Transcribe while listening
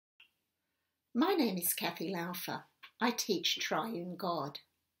My name is Cathy Laufer. I teach Triune God.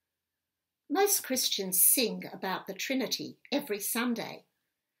 Most Christians sing about the Trinity every Sunday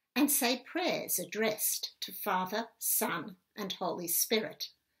and say prayers addressed to Father, Son, and Holy Spirit.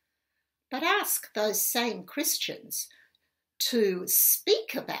 But ask those same Christians to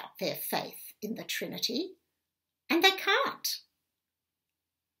speak about their faith in the Trinity, and they can't.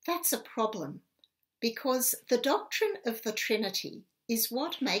 That's a problem, because the doctrine of the Trinity is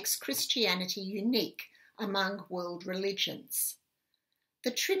what makes Christianity unique among world religions.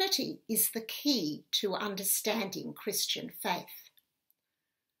 The Trinity is the key to understanding Christian faith.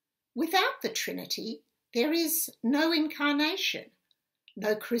 Without the Trinity, there is no incarnation,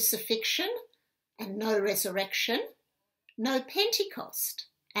 no crucifixion and no resurrection, no Pentecost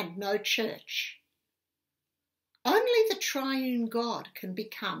and no church. Only the Triune God can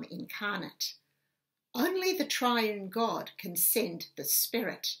become incarnate. Only the Triune God can send the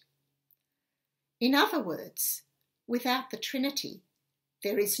Spirit. In other words, without the Trinity,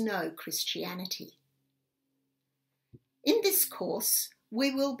 there is no Christianity. In this course,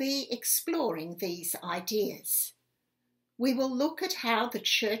 we will be exploring these ideas. We will look at how the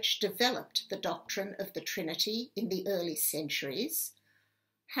Church developed the doctrine of the Trinity in the early centuries,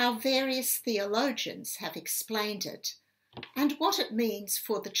 how various theologians have explained it, and what it means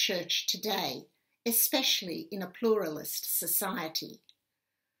for the Church today, especially in a pluralist society.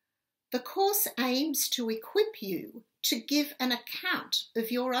 The course aims to equip you to give an account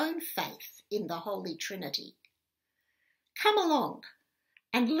of your own faith in the Holy Trinity. Come along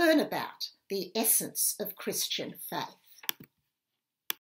and learn about the essence of Christian faith.